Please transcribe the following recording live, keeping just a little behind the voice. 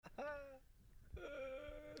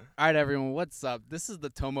All right, everyone, what's up? This is the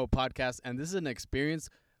Tomo Podcast, and this is an experience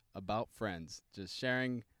about friends, just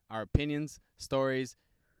sharing our opinions, stories,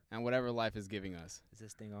 and whatever life is giving us. Is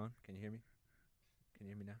this thing on? Can you hear me? Can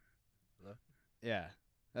you hear me now? Hello? Yeah,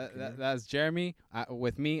 Okay. that's Jeremy.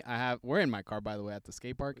 With me, we're in my car, by the way, at the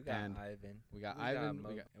skate park, We got and Ivan. we got We Ivan.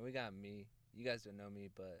 Got and we got me. You guys don't know me,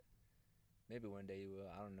 but maybe one day you will.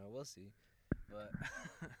 I don't know. We'll see. But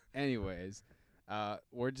anyways,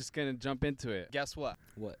 we're just gonna jump into it. Guess what?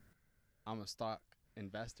 what, I'm a stock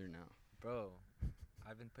investor now. bro?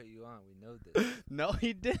 Ivan put you on. We know this. No,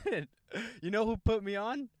 he didn't. You know who put me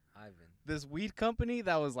on? Ivan. This weed company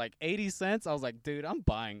that was like 80 cents. I was like, dude, I'm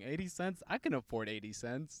buying 80 cents. I can afford 80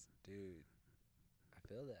 cents. Dude, I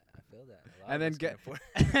feel that. A lot And of then us can afford-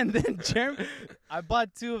 and then Jeremy, I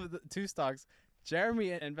bought two stocks.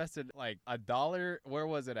 Jeremy invested like $1. Where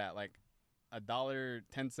was it at? Like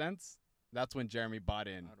 $1.10. That's when Jeremy bought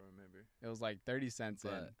in. I don't remember. It was like 30 cents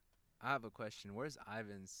in. But I have a question. Where's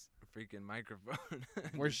Ivan's freaking microphone?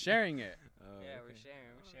 We're sharing it. Oh, Yeah, okay. we're sharing.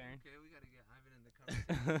 We're sharing. Okay, we gotta get Ivan in the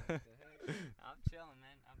conversation. What the heck? I'm chilling,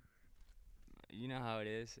 man. You know how it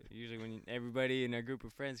is. Usually, when everybody in a group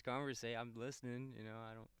of friends conversate, I'm listening.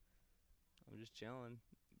 I'm just chilling.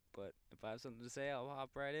 But if I have something to say, I'll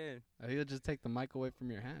hop right in. He'll just take the mic away from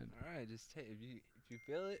your hand. All right, just take if you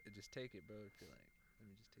feel it, just take it, bro. If you're like, let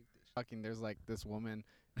me just take this. Fucking, there's like this woman,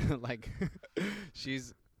 like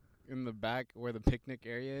she's in the back where the picnic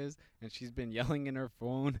area is, and she's been yelling in her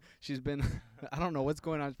phone. She's been, I don't know what's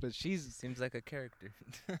going on, but she's. Seems like a character.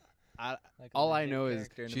 I, Like a all I legit know is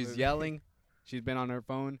character in a she's movie. yelling. She's been on her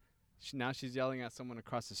phone. Now she's yelling at someone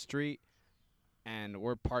across the street, and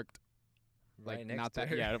we're parked like right next not to that.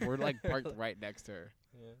 her. Yeah, we're like parked right next to her.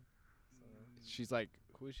 Yeah. She's like,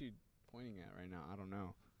 who is she pointing at right now? I don't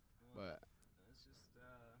know, but It's just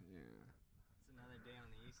yeah, it's another day on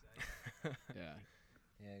the east side. yeah.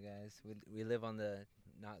 Yeah, guys, we live on the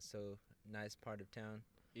not so nice part of town.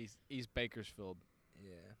 East Bakersfield.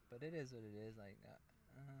 Yeah, but it is what it is. Like,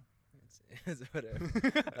 it's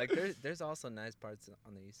whatever. Like there's also nice parts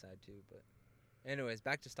on the east side too. But anyways,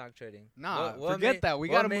 back to stock trading. Nah, What forget made- that. We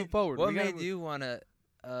what gotta made- move forward. What We gotta made move- you wanna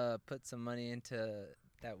put some money into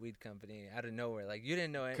that weed company out of nowhere? Like you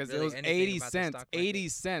didn't know it Because really it was anything 80 about the cents, stock market. 80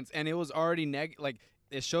 cents, and it was already like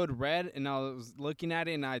it showed red, and I was looking at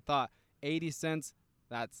it, and I thought 80 cents,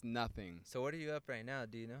 that's nothing. So what are you up right now?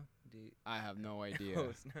 Do you know? Do you? I have no idea. Oh,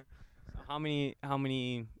 it's not- So how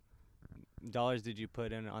many dollars did you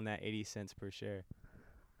put in on that 80 cents per share?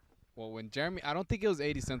 Well, when Jeremy, I don't think it was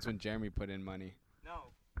 80 cents when Jeremy put in money.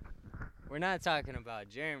 No. We're not talking about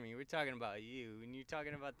Jeremy. We're talking about you. And you're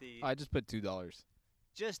talking about the I just put $2.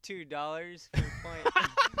 just $2 for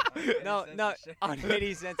point. no, 80 no, cents a share. on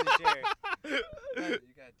 80 cents a share.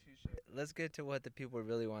 You got two shares. Let's get to what the people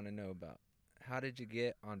really want to know about. How did you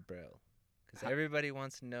get on Braille? Because everybody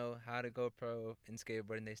wants to know how to go pro in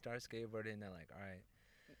skateboarding. They start skateboarding, they're like, all right.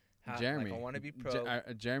 Jeremy, Like, I want to be pro.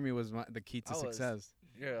 Jeremy was the key to I was- success.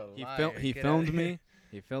 You're a He liar. He Get filmed outta me. here.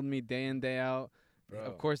 He filmed me day in day out. Bro.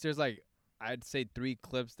 Of course, there's like I'd say 3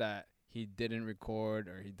 clips that he didn't record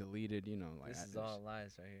or he deleted. You know, like This I is just- all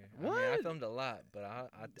lies right here. I mean, I What? filmed a lot, but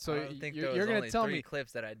So I don't think you're- there was you're gonna only tell 3 me-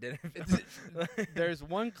 clips that I didn't It's- film. There's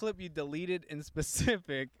one clip you deleted in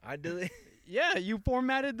specific. I deleted. Yeah, you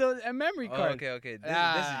formatted the memory Oh, card. okay. This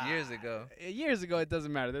Ah, is years ago. Years ago, it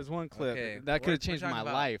doesn't matter. There's one clip Okay, that could we're have changed talking my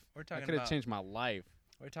about- life. We're That talking could have about. changed my life.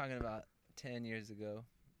 We're talking about 10 years ago.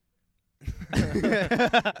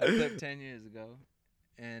 A clip 10 years ago.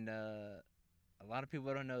 And a lot of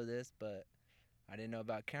people don't know this, but I didn't know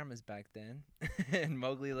about cameras back then. And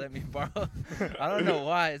Mowgli let me borrow. I don't know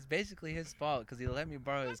why. It's basically his fault because he let me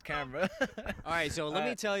borrow his camera. All right, so let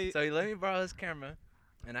me tell you. So he let me borrow his camera.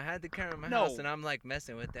 And I had the camera in my No. house, and I'm like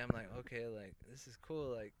messing with it. I'm like, okay, like this is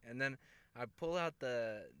cool, like. And then I pull out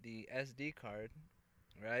the SD card,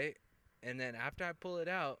 right? And then after I pull it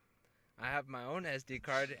out, I have my own SD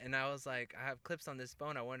card, and I was like, I have clips on this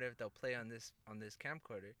phone. I wonder if they'll play on this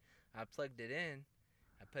camcorder. I plugged it in.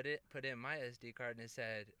 I put it in my SD card, and it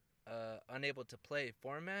said, unable to play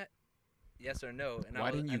format, yes or no. And Why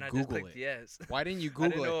I was, didn't you and I just Google clicked it? yes. Why didn't you I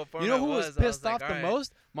didn't Google know it? what You know format who was was. I pissed was off like, the alright.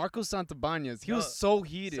 most? Marco Santabanez. He No. was so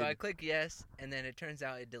heated. So I click yes, and then it turns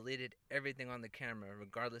out it deleted everything on the camera,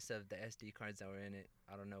 regardless of the SD cards that were in it.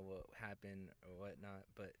 I don't know what happened or whatnot,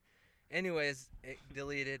 but anyways, it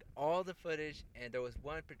deleted all the footage, and there was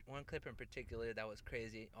one clip in particular that was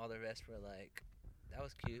crazy. All the rest were like, that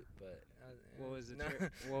was cute, but What was the no.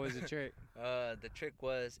 trick? What was the trick? The trick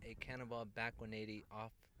was a Cannonball back 180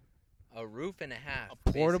 off a roof and a half.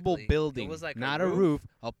 A portable basically. building. It was like not a roof,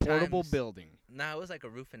 a portable times- building. Nah, it was like a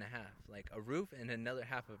roof and a half. Like a roof and another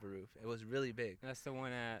half of a roof. It was really big. That's the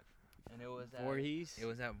one at And it was Voorhees. It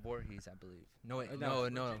was at Voorhees, I believe. No, wait, no,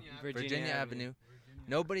 no. Virginia Avenue.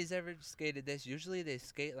 Nobody's ever skated this. Usually they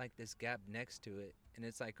skate like this gap next to it, and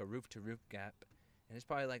it's like a roof-to-roof gap. And it's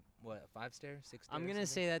probably like, what, 5 stairs, 6 stairs? I'm gonna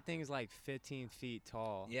say that thing's like 15 feet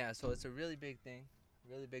tall. Yeah, so it's a really big thing.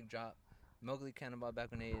 Really big drop. Mowgli Cannonball back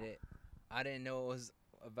when they did it. I didn't know it was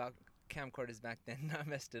about camcorders back then. I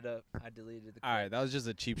messed it up. I deleted the clip. All right, that was just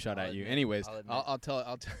a cheap shot I'll at you. admit, Anyways, I'll admit. I'll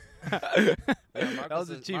tell. Yeah, that Marcos was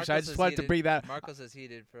a is- cheap shot. I Marcos just is wanted to heated. bring that. Marcos is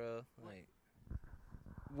heated, bro. Like,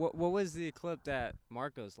 What was the clip that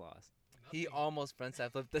Marcos lost? he almost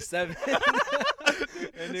frontside flipped the 7.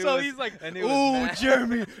 And he So was- he's like, and he was "Ooh, mad."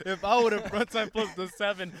 Jeremy, if I would have frontside flipped the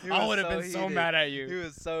 7, He I was would have so been so heated. mad at He you."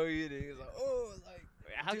 was so heated. He was like, oh, like,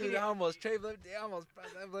 How dude, can I you? almost tray flipped it. I almost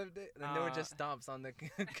frontside flipped it. And then it just stomps on the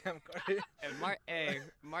camcorder. Hey,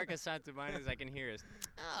 Marcos Santabanez, I can hear us.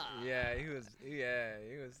 Yeah, he was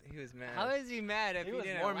mad. How is he mad if he he was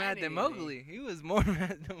didn't more land mad than anything? Mowgli. He was more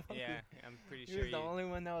mad than Mowgli. Yeah, I'm pretty He sure. was the only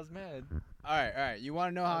one that was mad. All right. You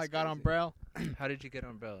want to know how I That's got on crazy. Braille? How did you get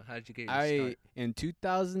on Bro? How did you get your start? In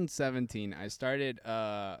 2017, I started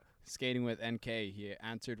skating with NK. He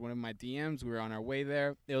answered one of my DMs. We were on our way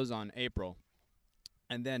there. It was on April.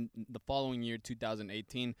 And then the following year,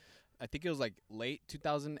 2018, I think it was like late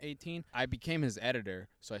 2018, I became his editor.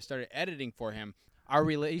 So I started editing for him. Our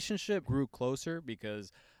relationship grew closer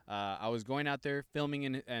because I was going out there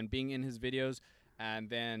filming and being in his videos.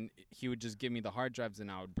 And then he would just give me the hard drives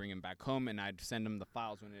and I would bring him back home and I'd send him the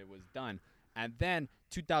files when it was done. And then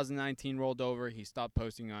 2019 rolled over. He stopped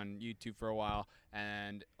posting on YouTube for a while.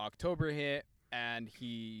 And October hit and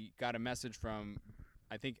he got a message from,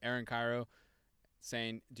 I think, Aaron Cairo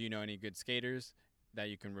saying, do you know any good skaters that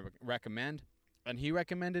you can recommend? And he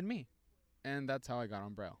recommended me. And that's how I got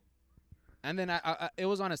on Braille. And then it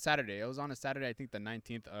was on a Saturday. It was on a Saturday, I think the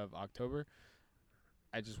 19th of October.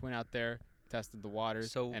 I just went out there, tested the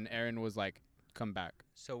waters, and Aaron was like, come back.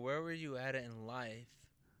 So where were you at in life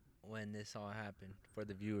when this all happened, for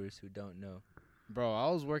the viewers who don't know? Bro,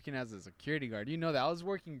 I was working as a security guard. You know that. I was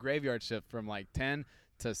working graveyard shift from like 10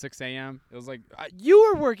 to 6 a.m. It was like, you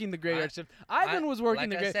were working the graveyard shift. Ivan was working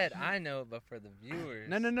the graveyard. graveyard. Like I said, I know, but for the viewers.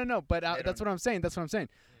 No. But They that's don't what I'm saying. That's what I'm saying.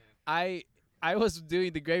 I was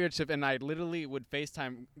doing the graveyard shift, and I literally would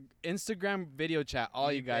FaceTime, Instagram video chat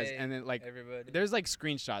all you guys, and then like everybody. there's like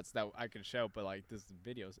screenshots that I could show, but like this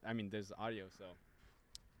videos. I mean, there's audio, so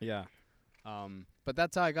yeah. But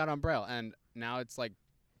that's how I got on Braille, and now it's like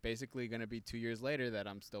basically gonna be 2 years later that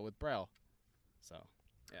I'm still with Braille. So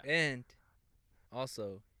yeah. And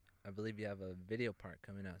also, I believe you have a video part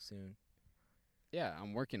coming out soon. Yeah,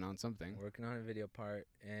 I'm working on something. Working on a video part,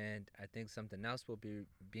 and I think something else will be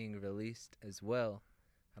being released as well.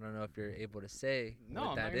 I don't know if you're able to say No, what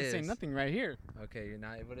I'm that not gonna is. say nothing right here. Okay, you're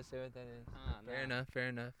not able to say what that is. Fair Enough. Fair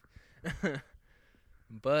enough.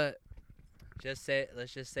 But let's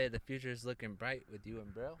just say the future is looking bright with you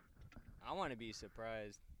and Bro. I want to be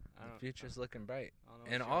surprised. I The don't. future's looking bright. I don't know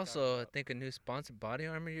what And you're talking also, I about. think a new sponsor, Body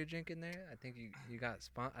Armor, you're drinking there. I think you got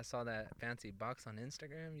I saw that fancy box on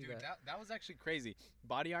Instagram. You Dude, got that was actually crazy.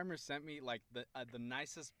 Body Armor sent me like the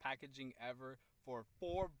nicest packaging ever for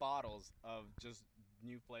 4 bottles of just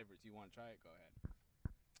new flavors. You want to try it? Go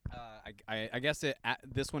ahead. I guess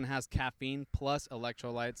this one has caffeine plus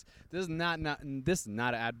electrolytes. This is not an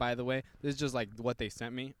ad, by the way. This is just like what they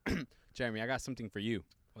sent me. Jeremy, I got something for you.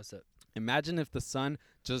 what's up? Imagine if the sun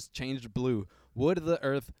just changed blue. Would the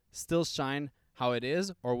earth still shine how it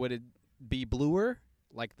is, or would it be bluer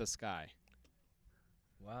like the sky?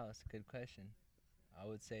 Wow, that's a good question. I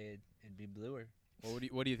would say it'd be bluer.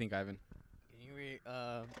 What do you think, Ivan? Can you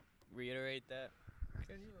reiterate that?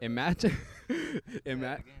 Imagine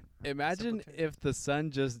again. imagine Simple if the sun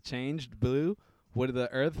just changed blue. Would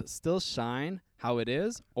the earth still shine how it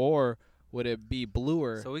is, or would it be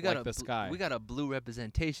bluer So we got like the sky? we got a blue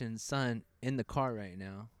representation sun in the car right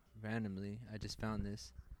now. Randomly, I just found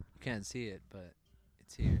this. You can't see it, but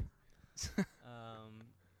it's here.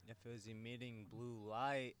 If it was emitting blue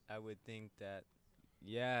light, I would think that,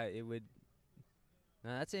 yeah, it would.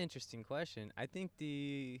 Now that's an interesting question. I think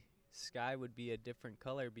the sky would be a different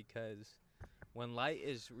color because when light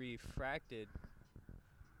is refracted,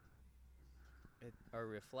 or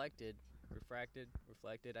reflected,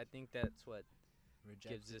 I think that's what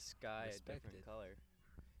gives the sky a respected. different color.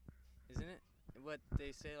 Isn't it? What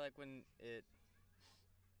they say, like when it.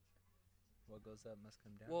 What goes up must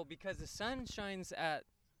come down. Well, because the sun shines at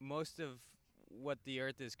most of what the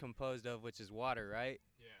earth is composed of, which is water, right?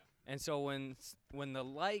 Yeah. And so when the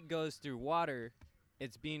light goes through water,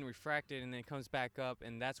 it's being refracted and then comes back up,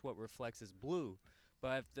 and that's what reflects as blue.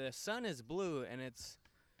 But if the sun is blue and it's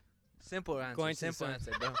Simple answer. Going to the Simple sun.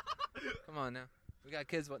 answer, bro. Come on now. We got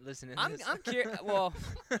kids listening to I'm this. curious. Well,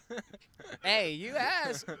 hey, you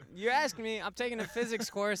asked me. I'm taking a physics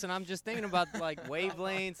course, and I'm just thinking about like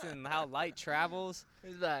wavelengths and how light travels.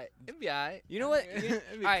 It's like, it'd be alright. You know what? It'd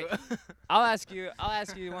be All right, cool. I'll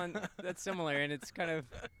ask you one that's similar, and it's kind of.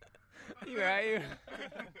 You right?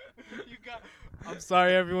 You got. I'm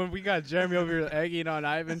sorry, everyone. We got Jeremy over here egging on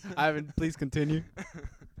Ivan. Ivan, please continue.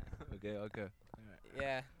 Okay.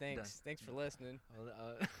 Yeah. Thanks for listening.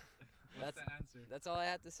 That's all I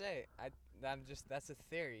have to say. That's a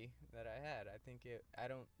theory that I had. I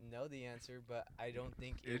don't know the answer, but I don't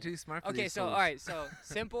think You're it. too smart for Okay, these so fools. all right, so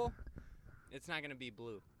simple. It's not gonna be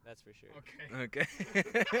blue. That's for sure. Okay.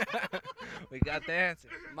 Okay. We got the answer.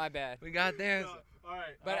 My bad. We got the answer. All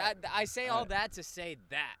right. But I say all Alright. that to say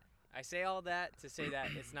that. I say all that to say that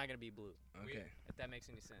it's not gonna be blue. Okay. If that makes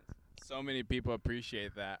any sense. So many people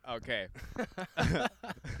appreciate that. Okay.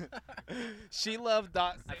 She loved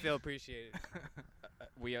dot. I feel appreciated.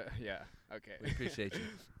 Yeah. Okay. We appreciate you.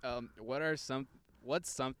 What's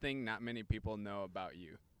something not many people know about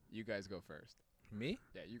you? You guys go first. Me?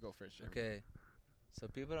 Yeah, you go first. Jeremy. Okay. So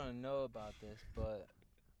people don't know about this, but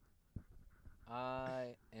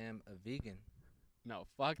I am a vegan. No,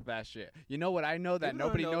 fuck that shit. You know what I know that People don't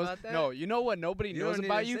nobody know knows? about that? No, you know what nobody You knows don't need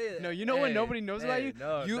about to you? say that. No, you know what Hey, nobody knows about hey, you?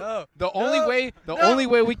 No, You- no. The No, only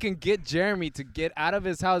way we can get Jeremy to get out of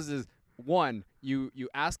his house is one, you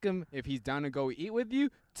ask him if he's down to go eat with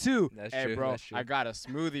you. Two, That's hey true, bro, that's true. I got a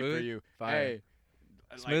smoothie for Food? you. Fire. Hey,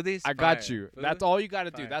 Smoothies? I got Fire. you. Food? That's all you got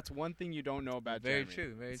to do. Fire. That's one thing you don't know about Very Jeremy.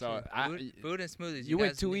 true. Very So true. Food and smoothies. you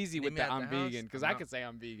went guys too need- easy need with me the at I'm the house? vegan because I'm I out. could say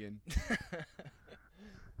I'm vegan.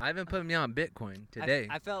 Ivan put me on Bitcoin today.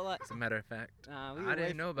 I felt like. as a matter of fact. We I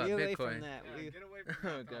didn't know about we away Bitcoin. From that.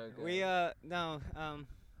 Okay. We no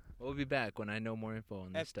We'll be back when I know more info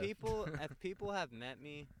on this if stuff. if people have met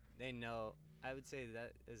me, they know. I would say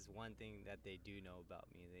that is one thing that they do know about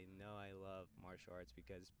me. They know I love martial arts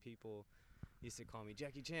because people used to call me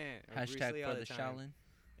Jackie Chan or Bruce Hashtag Lee all for the time. Shaolin.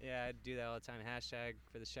 Yeah, I do that all the time. Hashtag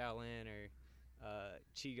for the Shaolin or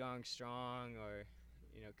Qigong Strong or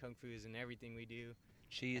Kung Fu is in everything we do.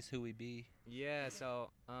 Chi is who we be. Yeah,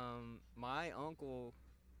 so my uncle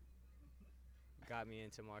got me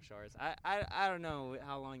into martial arts. I don't know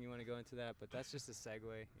how long you want to go into that, but that's just a segue,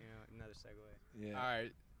 another segue. Yeah. All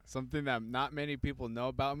right. Something that not many people know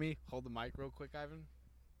about me. Hold the mic real quick, Ivan.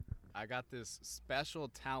 I got this special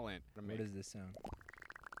talent. What does this sound?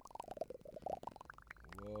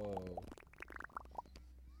 Whoa.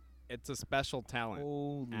 It's a special talent.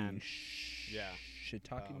 Holy And- yeah.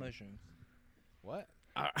 Shiitake Um, mushrooms. What?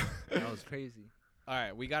 That was crazy. All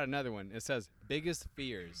right, we got another one. It says biggest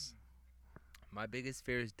fears. My biggest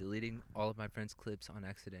fear is deleting all of my friends' clips on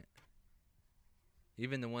accident.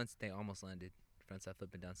 Even the ones they almost landed. Friends that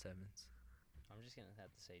flipping down sevens. I'm just gonna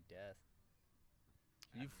have to say death,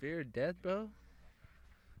 You fear death, bro?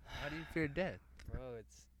 How do you fear death? bro.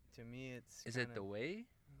 To me, it's. Is it kinda the way,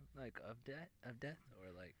 like of death,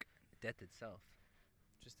 or like death itself?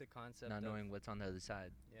 just the concept Not of knowing what's on the other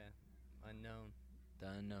side. unknown? The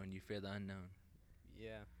unknown. You fear the unknown.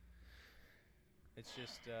 Yeah. It's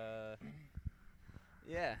just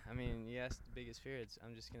yeah. I mean, yes, the biggest fear.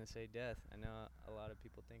 I'm just gonna say death. I know a lot of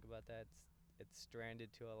people think about that. It's stranded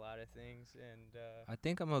to a lot of things, and I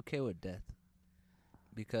think I'm okay with death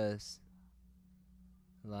because,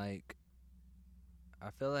 like,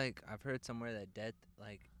 I feel like I've heard somewhere that death,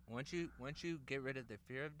 like, once you get rid of the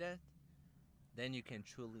fear of death, then you can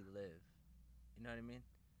truly live. You know what I mean?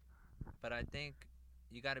 But I think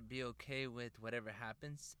you got to be okay with whatever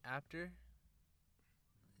happens after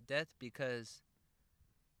death, because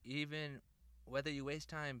even whether you waste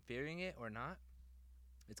time fearing it or not,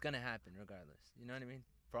 it's gonna happen regardless. You know what I mean?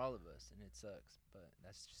 For all of us, and it sucks, but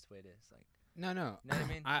that's just the way it is. Like, No. you know what I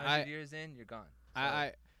mean? 100 years in, you're gone. So,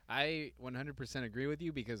 I 100% agree with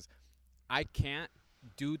you because I can't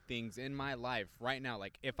do things in my life right now.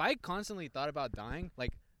 Like if I constantly thought about dying,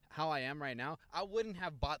 like how I am right now, I wouldn't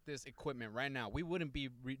have bought this equipment right now. We wouldn't be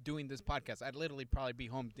doing this podcast. I'd literally probably be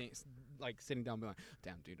home, like sitting down, being like,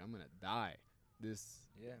 "Damn, dude, I'm gonna die."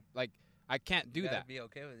 yeah. I can't do You gotta that. be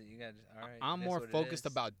okay with it. You gotta. All right. I'm it is more what it focused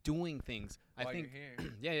is. about doing things. I While think. you're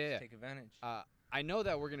here, Yeah. take advantage. I know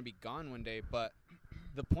that we're gonna be gone one day, but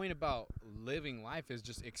the point about living life is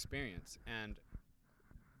just experience and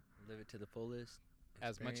Live it to the fullest.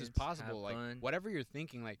 as much as experience, possible. have Like fun. whatever you're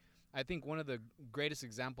thinking. Like I think one of the greatest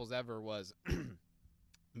examples ever was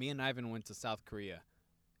me and Ivan went to South Korea,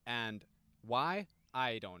 and why?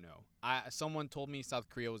 I don't know. Someone told me South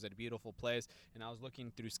Korea was a beautiful place, and I was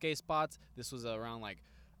looking through skate spots. This was around like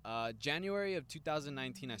January of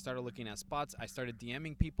 2019. I started looking at spots. I started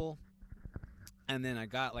DMing people, and then I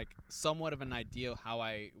got like somewhat of an idea of how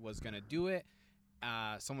I was gonna do it.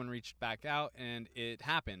 Someone reached back out, and it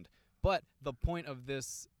happened. But the point of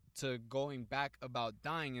this to going back about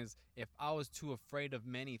dying is if I was too afraid of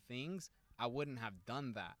many things, I wouldn't have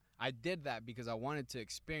done that. I did that because I wanted to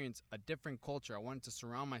experience a different culture. I wanted to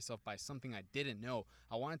surround myself by something I didn't know.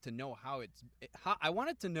 I wanted to know I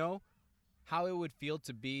wanted to know how it would feel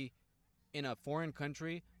to be in a foreign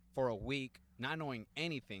country for a week, not knowing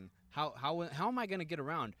anything. How am I gonna get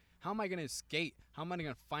around? How am I gonna skate? How am I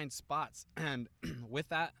gonna find spots? And with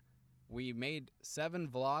that, we made 7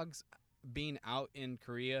 vlogs being out in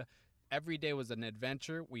Korea. Every day was an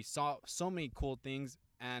adventure. We saw so many cool things,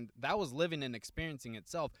 and that was living and experiencing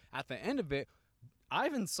itself. At the end of it,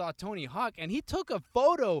 Ivan saw Tony Hawk, and he took a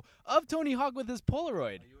photo of Tony Hawk with his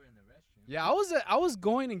Polaroid. Oh, you were in the restroom. Yeah, I was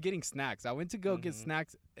going and getting snacks. I went to go get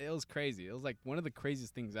snacks. It was crazy. It was like one of the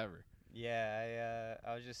craziest things ever. Yeah,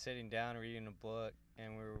 I was just sitting down reading a book,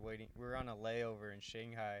 and we were waiting. We were on a layover in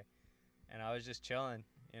Shanghai, and I was just chilling,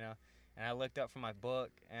 you know. And I looked up from my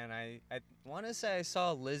book, and I want to say I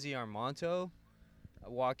saw Lizzie Armanto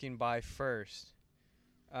walking by first,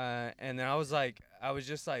 and then I was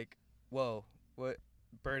just like, whoa, what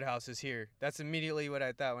birdhouse is here? That's immediately what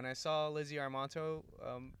I thought when I saw Lizzie Armanto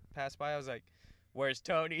pass by. I was like, where's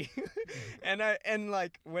Tony? and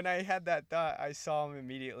like when I had that thought, I saw him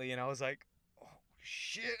immediately, and I was like, oh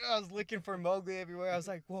shit! I was looking for Mowgli everywhere. I was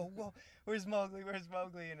like, whoa, where's Mowgli?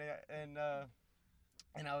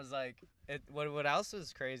 And I was like, what else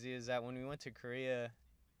was crazy is that when we went to Korea,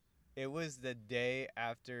 it was the day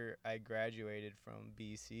after I graduated from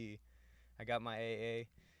BC. I got my AA,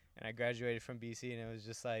 and I graduated from BC, and it was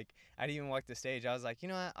just like, I didn't even walk the stage. I was like, you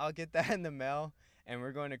know what? I'll get that in the mail, and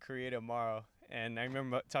we're going to Korea tomorrow. And I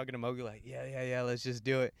remember talking to Mowgli like, yeah, let's just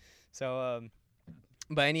do it. So,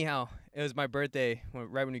 but anyhow, it was my birthday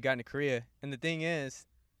right when we got into Korea. And the thing is,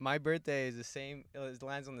 my birthday is the same. It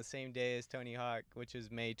lands on the same day as Tony Hawk, which is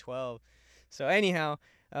May 12th. So anyhow,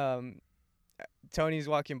 Tony's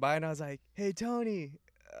walking by, and I was like, "Hey, Tony,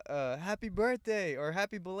 happy birthday," or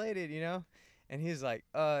happy belated, you know? And he's like,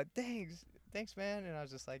 thanks, man." And I was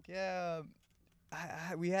just like, "Yeah,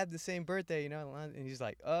 we had the same birthday, you know?" And he's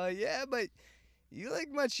like, "Yeah, but you look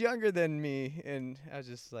much younger than me." And I was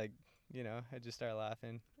just like, you know, I just started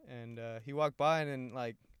laughing. And he walked by, and then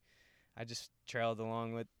like, I just trailed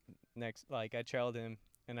along with I trailed him,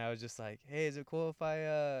 and I was just like, "Hey, is it cool if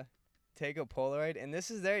I take a Polaroid?" And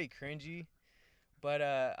this is very cringy, but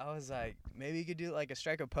I was like, maybe you could do like a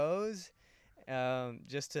strike a pose,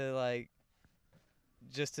 just to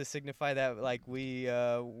signify that like we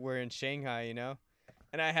were in Shanghai, you know.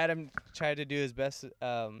 And I had him try to do his best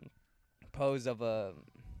pose of a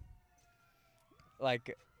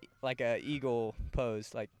like a eagle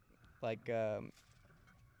pose, like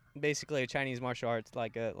basically a Chinese martial arts,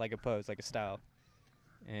 like a pose, like a style.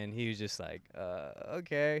 And he was just like,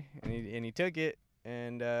 okay, and he took it,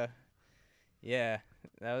 and yeah,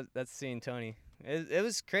 that's seeing Tony. It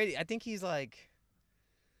was crazy. I think he's like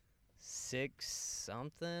 6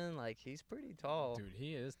 something. Like, he's pretty tall. Dude,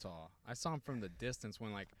 he is tall. I saw him from the distance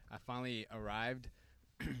when like I finally arrived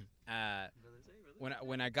at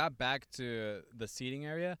when I got back to the seating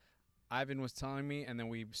area. Ivan was telling me, and then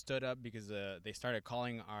we stood up because they started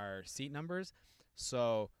calling our seat numbers.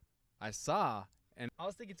 So I saw, and I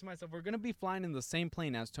was thinking to myself, we're going to be flying in the same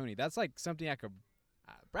plane as Tony. That's like something I could,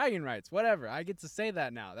 bragging rights, whatever. I get to say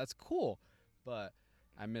that now. That's cool. But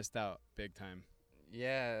I missed out big time.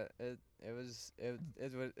 Yeah, it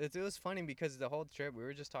was funny because the whole trip we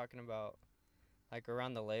were just talking about, like,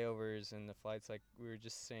 around the layovers and the flights, like, we were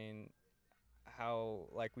just saying how,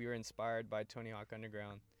 like, we were inspired by Tony Hawk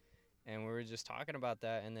Underground. And we were just talking about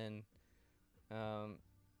that, and then,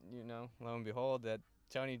 you know, lo and behold, that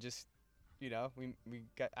Tony just, you know,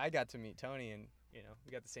 I got to meet Tony, and, you know,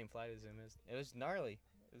 we got the same flight as him. It was gnarly.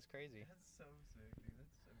 It was crazy. That's so sick, dude.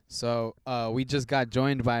 That's so So we just got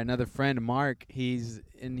joined by another friend, Mark. He's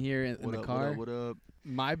in here in the car. What up?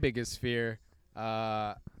 My biggest fear,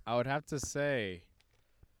 I would have to say,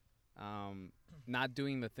 not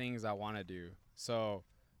doing the things I want to do. So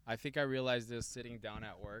I think I realized this sitting down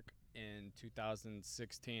at work in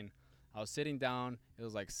 2016. I was sitting down. It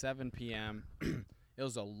was like 7 p.m. It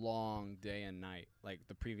was a long day and night. Like,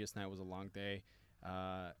 the previous night was a long day.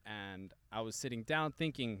 And I was sitting down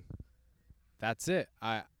thinking, that's it.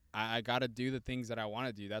 I got to do the things that I want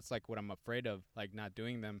to do. That's like what I'm afraid of, like not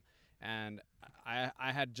doing them. And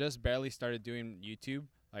I had just barely started doing YouTube,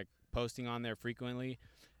 like posting on there frequently,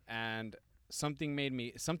 and something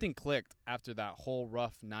clicked after that whole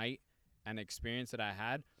rough night and experience that I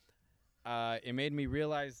had. It made me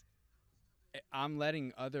realize I'm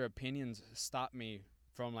letting other opinions stop me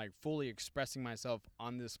from like fully expressing myself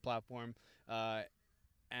on this platform.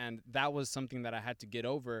 And that was something that I had to get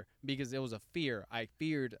over because it was a fear. I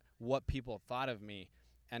feared what people thought of me.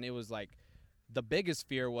 And it was like the biggest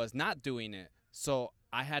fear was not doing it. So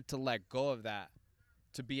I had to let go of that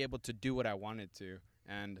to be able to do what I wanted to.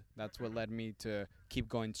 And that's what led me to keep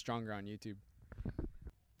going stronger on YouTube.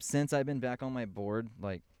 Since I've been back on my board,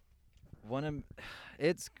 like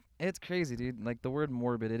it's crazy, dude. Like the word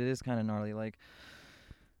morbid, it is kind of gnarly. Like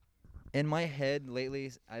in my head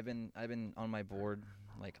lately, I've been on my board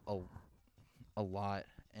like a lot,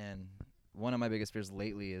 and one of my biggest fears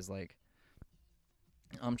lately is like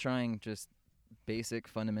I'm trying just basic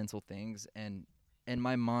fundamental things, and in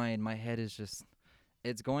my mind, my head is just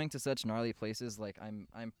it's going to such gnarly places. Like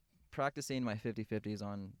I'm practicing my 50/50s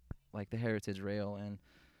on like the Heritage Rail, and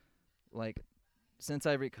like since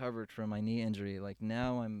I recovered from my knee injury, like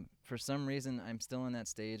now for some reason I'm still in that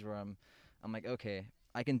stage where I'm like, okay,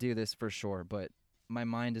 I can do this for sure, but my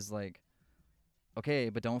mind is like, okay,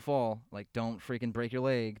 but don't fall, like don't freaking break your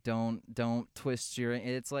leg, don't twist your.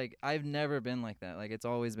 It's like I've never been like that. Like it's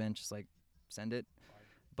always been just like send it,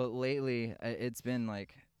 but lately it's been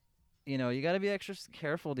like, you know, you got to be extra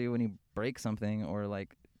careful, dude, when you break something, or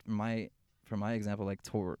like for my example, like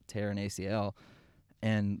tear an ACL,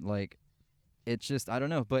 and like it's just I don't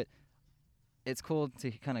know, but it's cool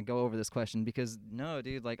to kind of go over this question because no,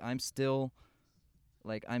 dude, like I'm still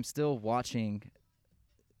watching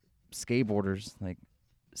skateboarders, like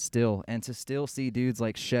still, and to still see dudes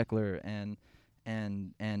like Sheckler and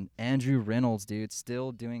Andrew Reynolds, dude,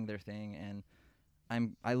 still doing their thing, and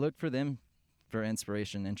I look for them for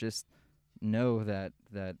inspiration, and just know that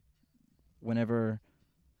whenever,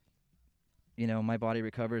 you know, my body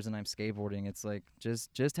recovers and I'm skateboarding, it's like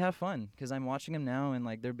just have fun, because I'm watching them now, and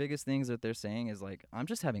like their biggest things that they're saying is like I'm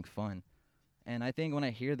just having fun. And I think when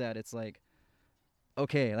I hear that, it's like,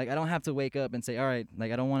 okay, like I don't have to wake up and say, all right,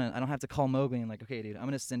 like I don't have to call Mowgli and like, okay, dude, I'm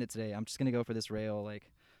gonna send it today, I'm just gonna go for this rail. Like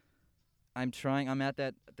I'm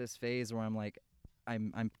at this phase where I'm like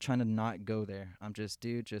I'm trying to not go there. I'm just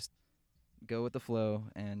go with the flow,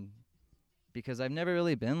 and because I've never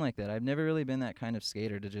really been like that. I've never really been that kind of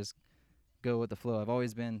skater to just go with the flow. I've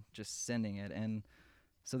always been just sending it, and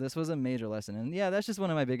so this was a major lesson. And yeah, that's just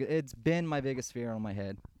it's been my biggest fear on my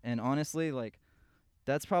head. And honestly, like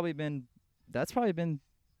that's probably been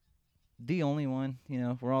the only one. You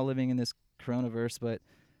know, we're all living in this coronavirus, but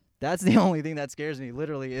that's the only thing that scares me,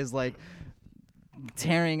 literally, is like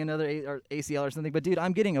tearing another or ACL or something. But dude,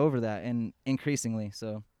 I'm getting over that, and increasingly.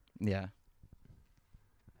 So yeah.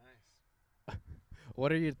 Nice.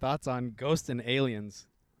 What are your thoughts on Ghosts and Aliens?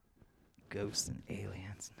 Ghosts and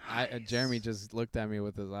Aliens. Nice. Jeremy just looked at me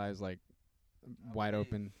with his eyes like wide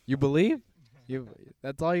open. You believe?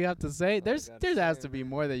 That's all you have to say? There has to be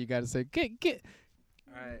more that you got to say. Get.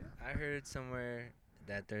 All right, I heard somewhere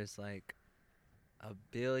that there's like 1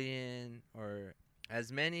 billion or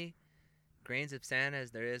as many grains of sand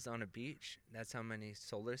as there is on a beach. That's how many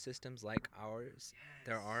solar systems like ours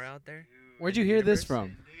there are out there. Where'd you hear this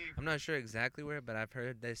from? I'm not sure exactly where, but I've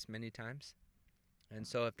heard this many times. And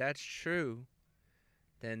so if that's true,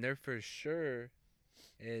 then there for sure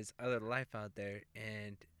is other life out there,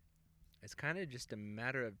 and it's kind of just a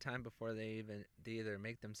matter of time before they either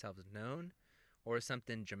make themselves known, or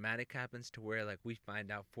something dramatic happens to where like we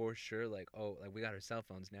find out for sure, like, oh, like we got our cell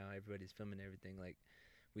phones now, everybody's filming everything, like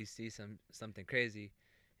we see something crazy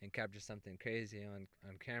and capture something crazy on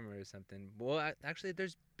camera or something. Well, actually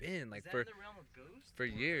there's been like for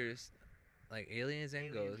years, like aliens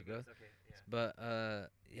and ghosts. Okay, yeah. But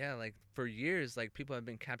yeah, like for years, like people have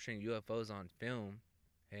been capturing UFOs on film.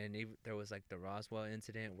 And there was like the Roswell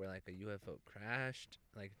incident where like a UFO crashed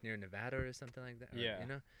like near Nevada or something like that. Yeah. Or, you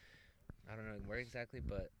know, I don't know where exactly,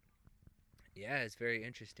 but yeah, it's very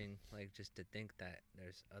interesting. Like just to think that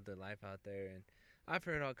there's other life out there, and I've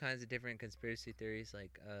heard all kinds of different conspiracy theories.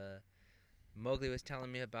 Like Mowgli was telling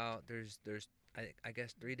me about there's I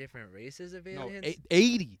guess 3 different races of aliens. No,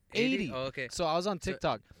 80. Oh, okay. So I was on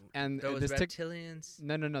TikTok, and there was this reptilians.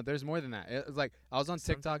 No. There's more than that. It was like I was on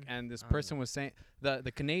TikTok, and this person was saying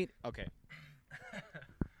the Canadian. Okay.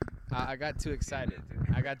 I got too excited.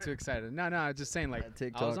 No, I was just saying, like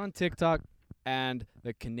I was on TikTok, and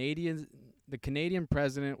the Canadian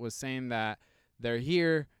president was saying that they're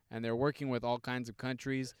here and they're working with all kinds of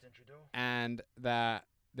countries, and that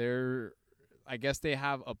I guess they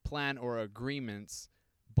have a plan or agreements,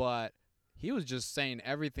 but he was just saying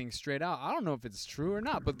everything straight out. I don't know if it's true or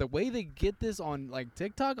not, but the way they get this on like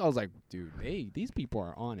TikTok, I was like, dude, these people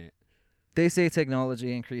are on it. They say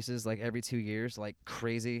technology increases like every 2 years, like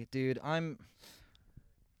crazy, dude.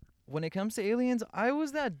 When it comes to aliens, I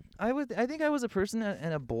think I was a person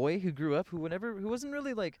and a boy who grew up who wasn't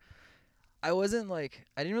really like, I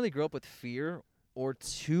didn't really grow up with fear or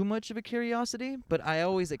too much of a curiosity, but I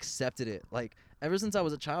always accepted it. Like ever since I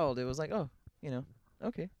was a child, it was like, oh,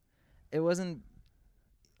 okay. It wasn't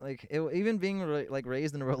like even being like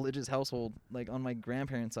raised in a religious household, like on my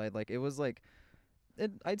grandparents' side, like it was like,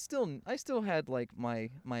 I still had like my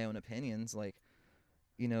own opinions, like,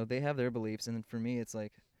 they have their beliefs, and for me, it's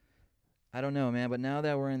like, I don't know, man. But now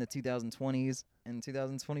that we're in the 2020s and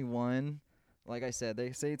 2021, like I said,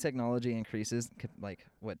 they say technology increases like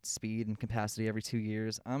speed and capacity every 2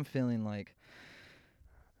 years. I'm feeling like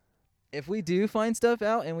if we do find stuff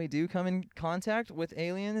out and we do come in contact with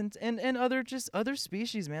aliens and other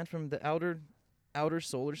species, man, from the outer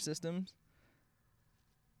solar systems,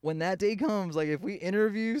 when that day comes, like if we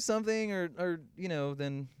interview something or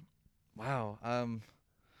then wow,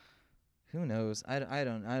 who knows? I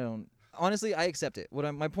don't honestly, I accept it.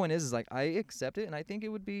 My point is like I accept it, and I think it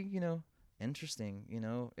would be interesting.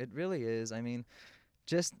 It really is. I mean,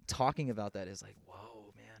 just talking about that is like,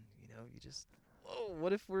 whoa, man. You just, whoa.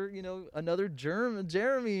 What if we're another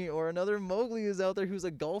Jeremy or another Mowgli is out there who's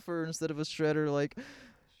a golfer instead of a shredder? Like,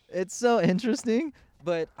 it's so interesting.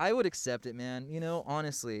 But I would accept it, man.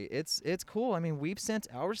 Honestly, it's cool. I mean, we've sent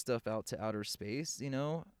our stuff out to outer space,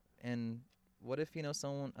 and what if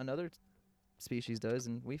another species does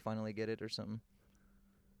and we finally get it or something?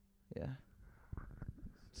 Yeah.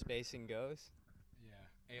 Space and goes.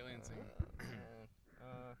 Yeah, aliens.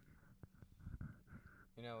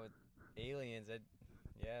 With aliens,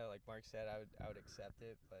 like Mark said, I would accept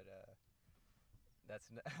it, but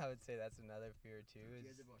I would say that's another fear too. You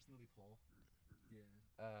guys ever watched the movie Paul? Yeah.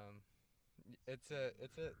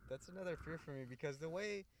 That's another fear for me, because the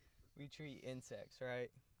way we treat insects,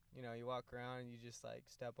 right? You walk around and you just like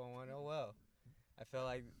step on one. Oh well. I feel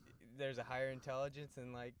like there's a higher intelligence,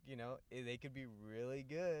 and like they could be really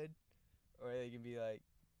good, or they can be like.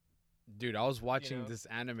 Dude, I was watching this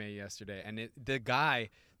anime yesterday, and the guy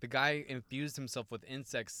infused himself with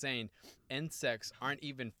insects, saying insects aren't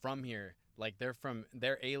even from here. Like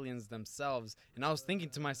they're aliens themselves. And I was thinking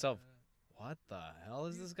to myself, what the hell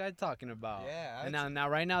is this guy talking about? Yeah. And now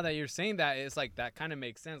right now that you're saying that, it's like that kind of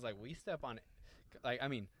makes sense. Like we step on it. Like, I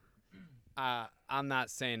mean, I'm not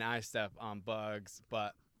saying I step on bugs,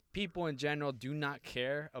 but people in general do not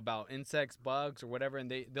care about insects, bugs, or whatever,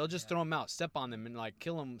 and they'll just throw them out, step on them, and like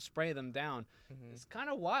kill them, spray them down. Mm-hmm. It's kind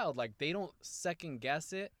of wild. Like they don't second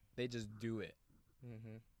guess it; they just do it.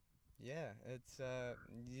 Mm-hmm. Yeah, it's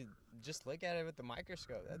you just look at it with the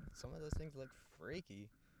microscope. Some of those things look freaky.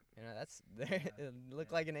 It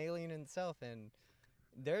look like an alien in itself, and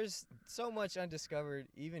there's so much undiscovered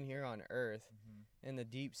even here on Earth, in the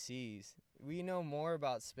deep seas. We know more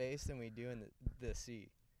about space than we do in the sea.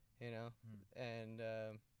 And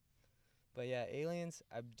but yeah, aliens,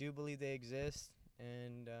 I do believe they exist,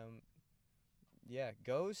 and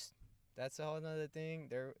ghosts, that's a whole nother thing.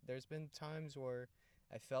 There's been times where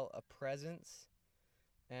I felt a presence,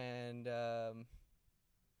 and I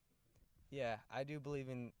do believe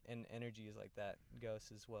in energies like that,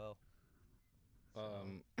 ghosts as well.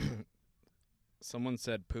 Someone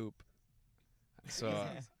said poop, so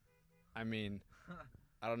I mean,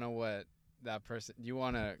 I don't know what that person. Do you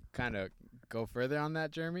want to kind of go further on that,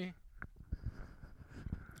 Jeremy?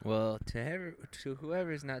 Well, to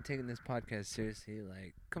whoever's not taking this podcast seriously,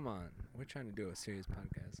 like, come on, we're trying to do a serious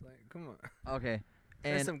podcast. Like, come on. Okay.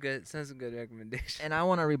 Send some good recommendations. And I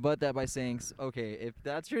want to rebut that by saying, okay, if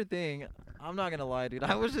that's your thing, I'm not gonna lie, dude.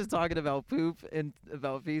 I was just talking about poop and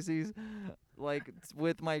about feces, like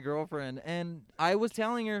with my girlfriend, and I was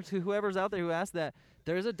telling her, to whoever's out there who asked that,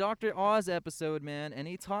 there's a Dr. Oz episode, man, and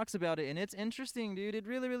he talks about it, and it's interesting, dude. It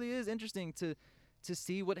really, really is interesting to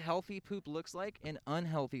see what healthy poop looks like and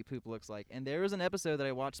unhealthy poop looks like. And there was an episode that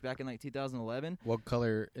I watched back in like 2011. What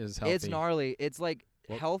color is healthy? It's gnarly. It's like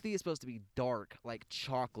What? Healthy is supposed to be dark, like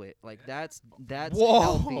chocolate. Like that's Whoa.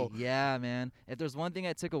 healthy. Yeah, man. If there's one thing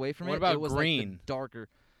I took away from What it, about it was green? like the darker.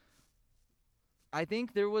 I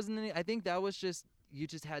think there wasn't any. I think that was just you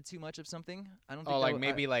just had too much of something. I don't think. Oh, that like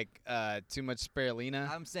maybe too much spirulina.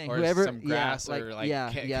 I'm saying or whoever some grass or like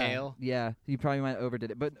kale. Yeah, you probably might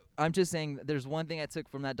overdid it. But I'm just saying there's one thing I took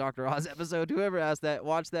from that Dr. Oz episode. Whoever asked that,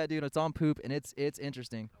 watch that, dude. It's on poop and it's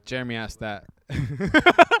interesting. Jeremy asked that.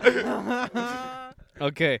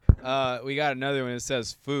 Okay, we got another one. It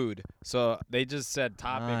says food. So they just said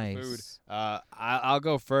topic food. Nice. I'll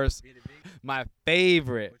go first. My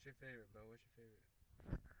favorite What's your favorite, bro? What's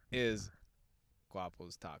your favorite? is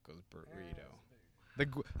Guapo's Tacos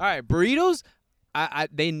burrito. All right, burritos.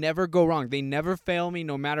 They never go wrong. They never fail me,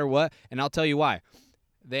 no matter what. And I'll tell you why.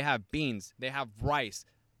 They have beans. They have rice.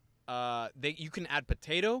 You can add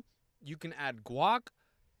potato. You can add guac.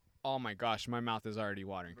 Oh my gosh, my mouth is already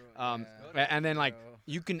watering. And then like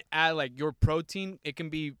you can add like your protein. It can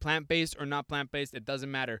be plant-based or not plant-based. It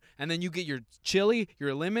doesn't matter. And then you get your chili,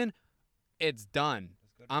 your lemon. It's done.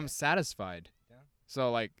 I'm satisfied. Yeah.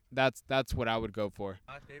 So like that's what I would go for.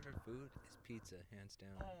 My favorite food is pizza, hands down.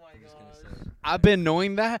 Oh my I'm just gonna gosh. say. I've been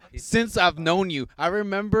knowing that Pizza. since I've known you. I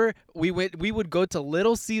remember we would go to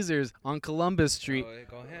Little Caesars on Columbus Street. Oh,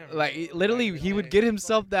 go ham, Like bro. literally, he would get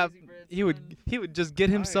himself that. He would just get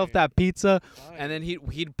himself that pizza, and then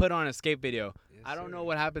he'd put on a skate video. Yes, I don't sir. know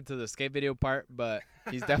what happened to the skate video part, but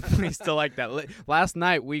he's definitely still like that. Last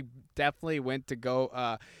night we definitely went to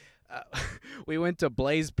go. We went to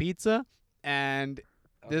Blaze Pizza, and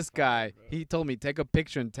Oh, this fire, guy bro. he told me take a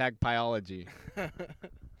picture and tag Pyology.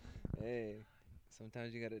 Hey,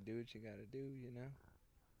 sometimes you gotta do what you gotta do, you know.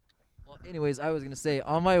 Well, anyways, I was gonna say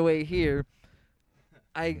on my way here,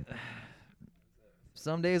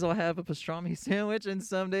 some days I'll have a pastrami sandwich, and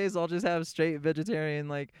some days I'll just have straight vegetarian.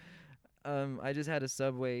 Like, I just had a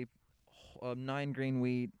Subway, 9 green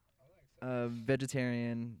wheat,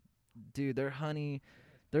 vegetarian. Dude, their honey,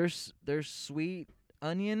 their sweet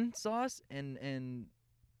onion sauce and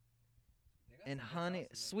honey,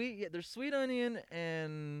 sweet. Yeah, there's sweet onion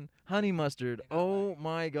and honey mustard. Oh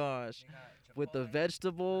my gosh, with the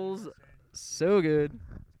vegetables, so good.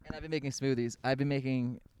 And I've been making smoothies. I've been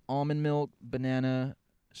making almond milk, banana,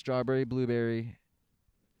 strawberry, blueberry.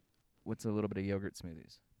 What's a little bit of yogurt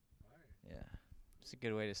smoothies? Yeah, It's a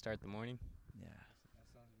good way to start the morning. yeah.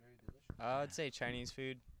 I would say Chinese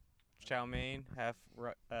food, chow mein, half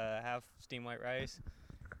steamed white rice,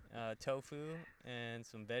 tofu, and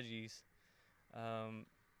some veggies.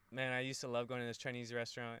 Man, I used to love going to this Chinese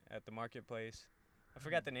restaurant at the marketplace. I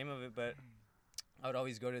forgot the name of it, but I would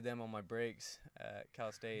always go to them on my breaks at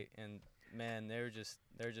Cal State, and man, they're just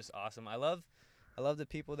awesome. I love the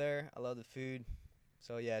people there. I love the food.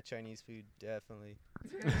 So yeah, Chinese food definitely.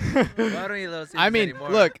 Well, I don't eat Little Caesars I mean, anymore.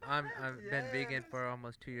 look. I've been vegan for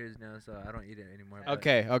almost 2 years now, so I don't eat it anymore. but-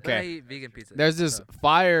 Okay, but I okay. eat vegan pizza. There's this so.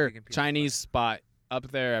 fire vegan pizza Chinese spot up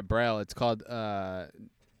there at Braille. It's called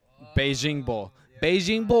Beijing Bowl.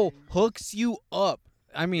 Beijing Bowl hooks you up.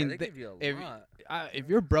 I Yeah, mean, they give you a if- lot. if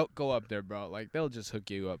you're broke, go up there, bro. Like they'll just hook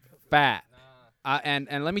you up fat. And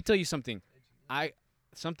let me tell you something.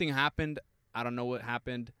 Something happened. I don't know what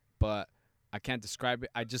happened, but I can't describe it.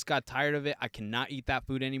 I just got tired of it. I cannot eat that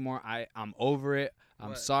food anymore. I'm over it. I'm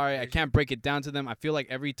What? sorry. I Beijing- can't break it down to them. I feel like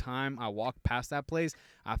every time I walk past that place,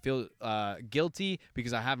 I feel guilty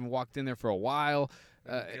because I haven't walked in there for a while.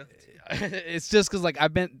 It's just because like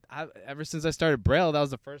ever since I started Braille, that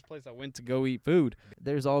was the first place I went to go eat food.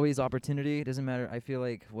 There's always opportunity. It doesn't matter. I feel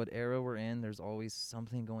like what era we're in, there's always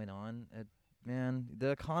something going on. Man, the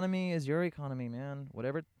economy is your economy, man.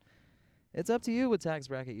 Whatever. It's up to you what tax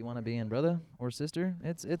bracket you want to be in, brother or sister.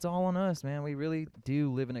 It's all on us, man. We really do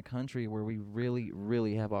live in a country where we really,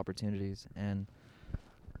 really have opportunities, and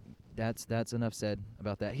that's enough said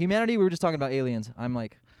about that. Humanity. We were just talking about aliens. I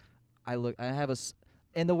have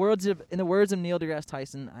in the words of Neil deGrasse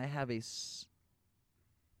Tyson, I have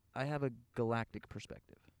a galactic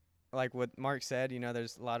perspective. Like what Mark said,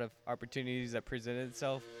 there's a lot of opportunities that present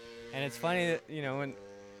itself, and it's funny that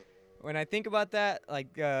when I think about that,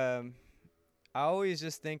 like I always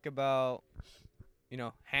just think about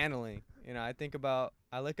handling. I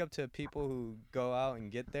look up to people who go out and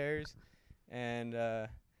get theirs, and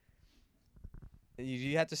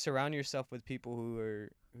you have to surround yourself with people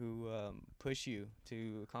who push you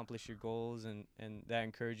to accomplish your goals and that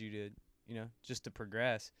encourage you to just to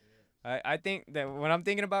progress. I think that what I'm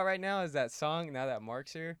thinking about right now is that song, now that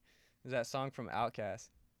Mark's here, is that song from Outkast.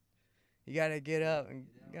 You gotta get up and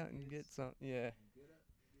get some, yeah.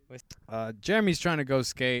 Jeremy's trying to go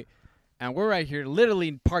skate, and we're right here,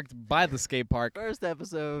 literally parked by the skate park. First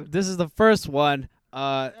episode. This is the first one.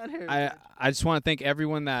 I just want to thank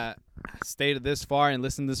everyone that stayed this far and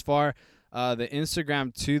listened this far. The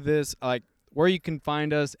Instagram to this, like where you can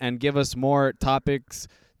find us and give us more topics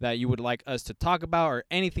that you would like us to talk about or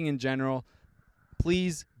anything in general,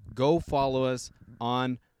 please go follow us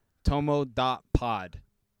on tomo.pod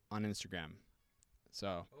on Instagram.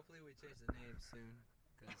 So Hopefully we change the name soon.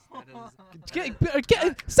 'cause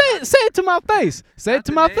that is Say it to my face. Say it not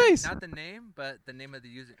to the my name- face. Not the name, but the name of the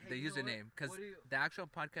username. Because the actual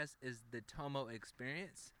podcast is the Tomo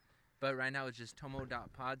Experience, but right now it's just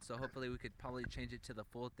tomo.pod. So hopefully we could probably change it to the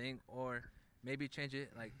full thing, or maybe change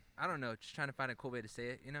it like I don't know, just trying to find a cool way to say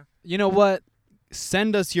it. You know. You know what?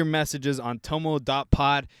 Send us your messages on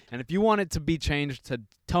tomo.pod, and if you want it to be changed to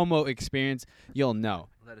Tomo Experience, you'll know.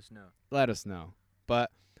 Let us know. Let us know.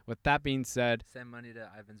 But with that being said, Send money to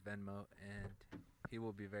Ivan's Venmo, and he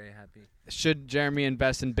will be very happy. should Jeremy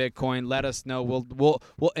invest in Bitcoin? Let us know. We'll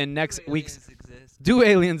in next Do week's aliens exist? Do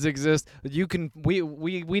aliens exist? You can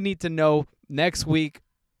we need to know next week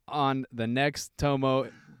on the next Tomo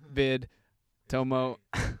vid. Tomo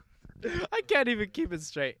I can't even keep it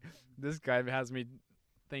straight. This guy has me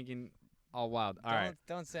thinking all wild. All right.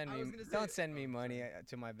 Don't send I me was gonna say- don't send me money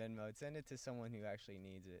to my Venmo. Send it to someone who actually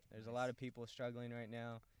needs it. There's a lot of people struggling right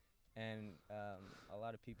now, and a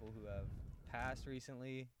lot of people who have passed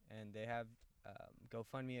recently, and they have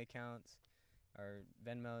GoFundMe accounts or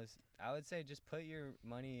Venmos. I would say just put your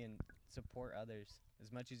money and support others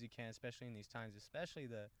as much as you can, especially in these times, especially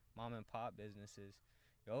the mom and pop businesses.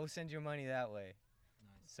 Go send your money that way.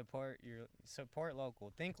 Support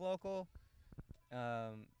local. Think local.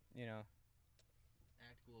 You know,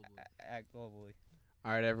 Act global. act globally.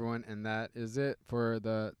 All right, everyone, and that is it for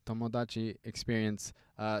the Tomodachi Experience.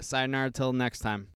 Sayonara till next time.